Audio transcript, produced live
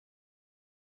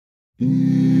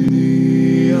In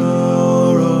the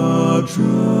hour of trial,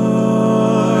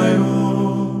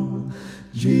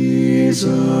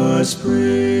 Jesus,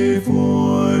 pray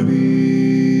for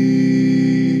me,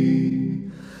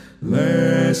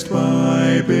 lest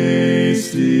by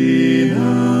base denial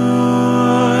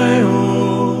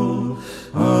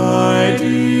I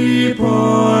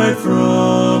depart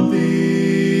from thee.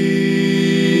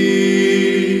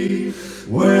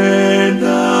 When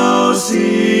thou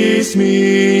seest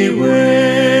me waver,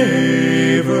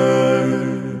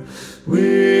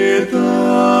 with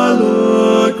a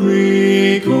look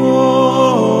recall,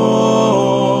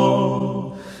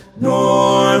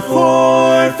 nor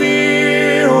for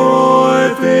fear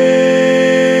or favor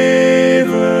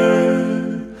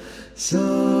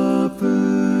suffer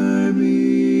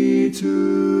me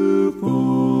to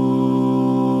fall.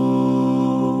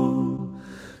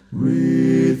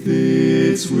 With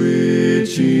its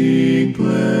witching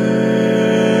pleasures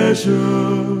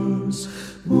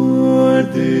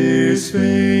would this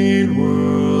vain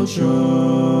world shun,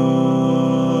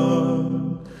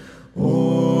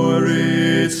 or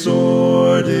its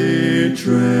sordid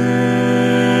treasures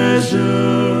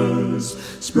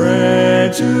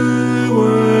spread to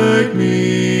work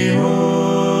me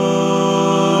harm,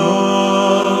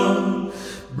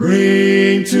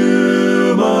 bring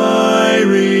to my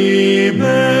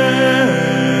remembrance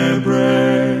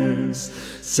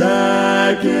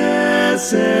sad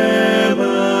Gethsemane,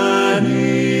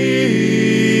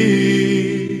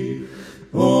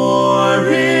 or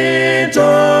in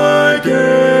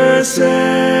darker semblance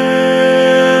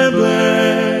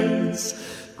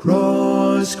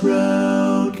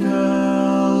cross-crowned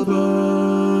Calvary.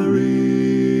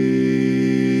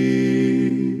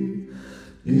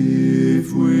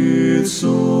 If with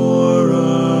sore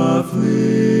affliction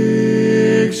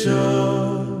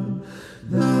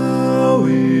thou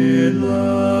in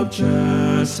love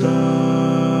chastise,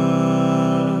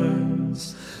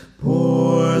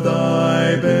 pour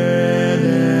thy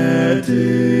benediction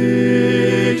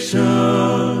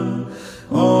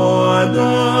on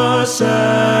the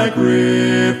sacrifice,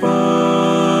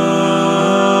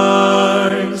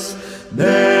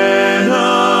 then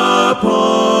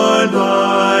upon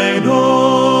thine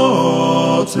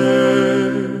altar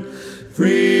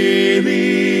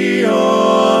freely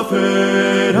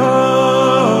offered up,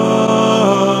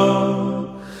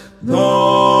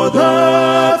 though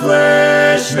the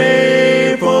flesh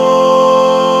may falter,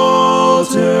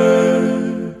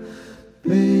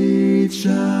 faith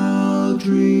shall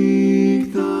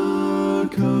drink the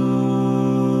cup.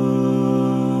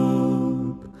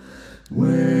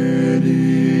 When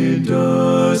in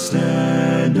dust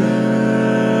and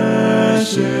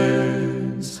ashes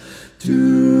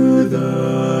to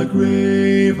the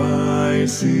grave I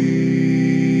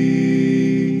sink,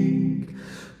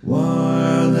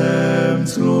 while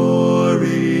heaven's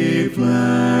glory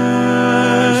flashes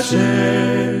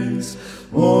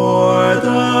o'er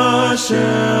the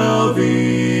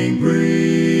shelving brink,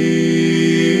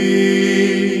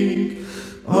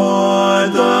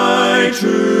 on thy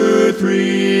truth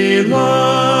relying,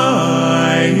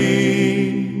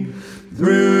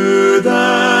 through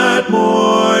that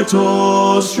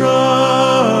mortal strife